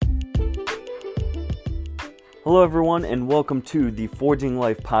Hello, everyone, and welcome to the Forging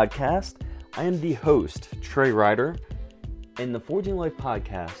Life podcast. I am the host, Trey Ryder, and the Forging Life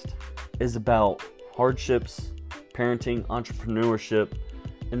podcast is about hardships, parenting, entrepreneurship,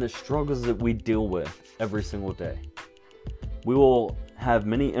 and the struggles that we deal with every single day. We will have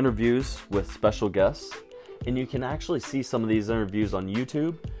many interviews with special guests, and you can actually see some of these interviews on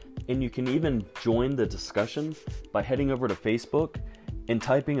YouTube, and you can even join the discussion by heading over to Facebook and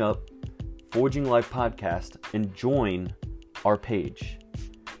typing up Forging Life Podcast and join our page.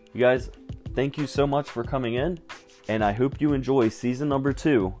 You guys, thank you so much for coming in, and I hope you enjoy season number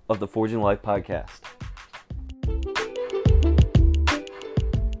 2 of the Forging Life Podcast.